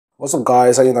What's up,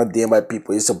 guys? How you not there, my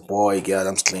people? It's your boy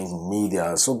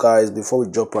Adamslinkmedia. So guys, before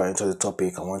we jump right into the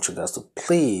topic, I want you guys to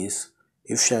please,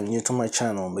 if you're new to my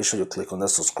channel, make sure you click on that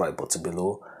subscribe button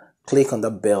below. Click on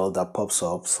the bell that pops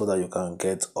up so that you can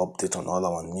get update on all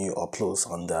our new uploads.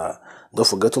 And don't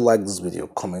forget to like this video,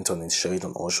 comment on it, share it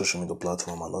on all social media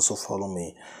platforms, and also follow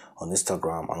me on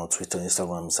Instagram and on Twitter.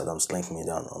 Instagram is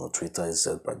adamslinkmedia, and on Twitter is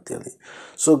Daily.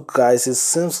 So guys, it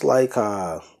seems like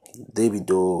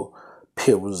Davido,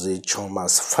 Peruzzi, Chioma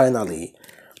has finally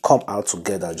come out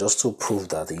together just to prove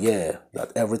that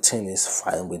that everything is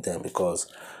fine with them,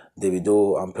 because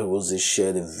Davido and Peruzzi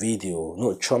shared a video.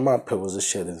 No, Chioma and Peruzzi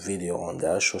shared a video on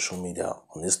their social media,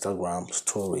 on Instagram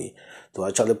story, to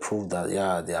actually prove that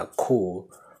they are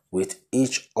cool with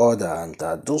each other, and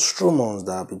that those rumors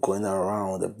that have been going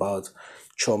around about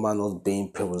Chioma not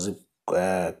being Peruzzi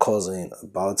cousin,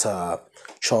 about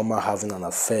Chioma having an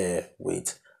affair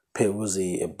with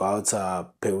Peruzzi, about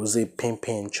Peruzzi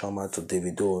pimping Chioma to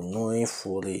Davido, knowing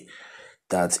fully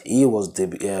that he was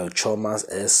Chioma's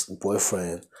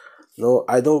ex-boyfriend. No,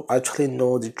 I don't actually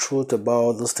know the truth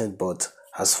about those things, but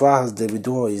as far as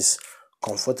Davido is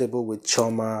comfortable with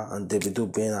Chioma and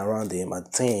Davido being around him, I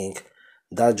think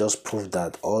that just proved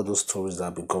that all those stories that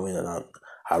have been going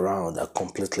around are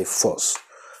completely false.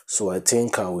 So I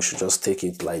think we should just take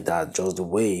it like that, just the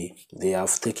way they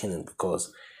have taken it,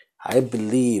 because I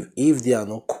believe if they are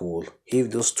not cool, if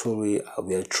those stories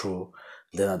were true,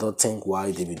 then I don't think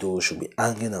why Davido should be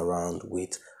hanging out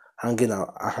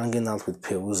with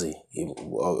Peruzzi.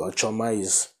 Chioma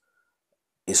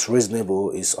is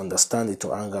reasonable, is understanding to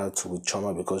hang out with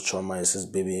Chioma because Chioma is his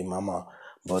baby mama,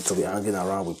 but to be hanging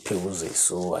around with Peruzzi.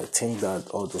 So I think that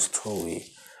all those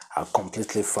stories are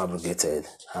completely fabricated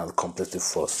and completely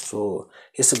false. So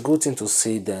it's a good thing to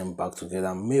see them back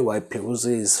together. Meanwhile,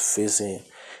 Peruzzi is facing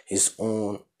his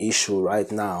own issue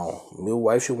right now.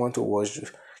 Meanwhile, if you want to watch,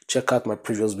 check out my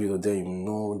previous video, there you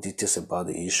know details about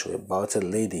the issue, about a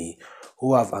lady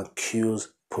who have accused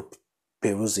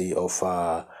Peruzzi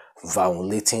of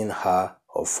violating her,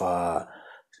 of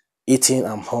eating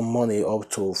her money up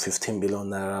to 15 million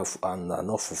naira, and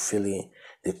not fulfilling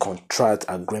the contract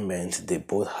agreement they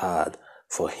both had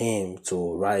for him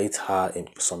to write her in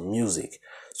some music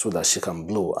so that she can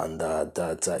blow, and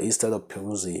that instead of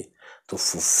Peruzzi to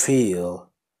fulfill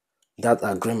that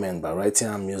agreement by writing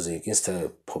her music, instead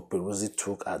Peruzzi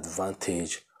took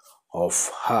advantage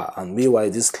of her. And meanwhile,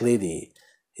 this lady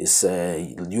is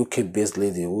a UK-based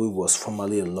lady who was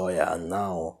formerly a lawyer, and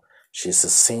now she's a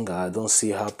singer. I don't see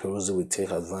how Peruzzi will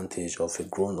take advantage of a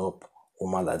grown-up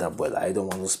woman like that, but I don't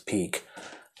want to speak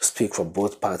for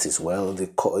both parties. Well,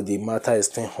 the matter is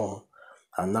still on,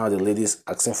 and now the lady is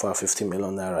asking for 50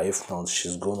 million naira. If not,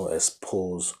 she's going to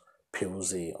expose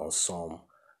Peruzzi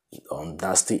on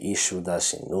nasty issue that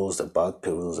she knows about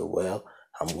Peruzzi well.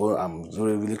 I'm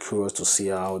really curious to see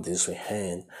how this will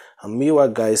end. And meanwhile,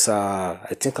 guys,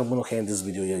 I think I'm gonna end this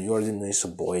video here. You already know it's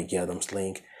your boy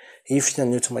Adamslink. If you're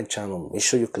new to my channel, make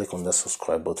sure you click on that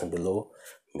subscribe button below.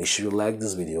 Make sure you like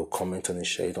this video, comment on it,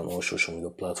 share it on all social media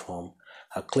platforms.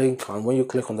 And when you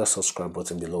click on that subscribe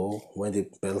button below, when the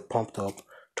bell pumped up,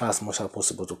 try as much as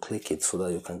possible to click it so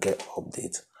that you can get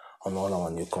updates on all our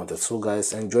new content. So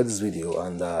guys, enjoy this video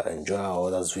and enjoy our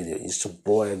others video. It's your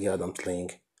boy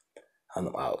Adamslink, and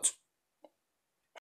I'm out.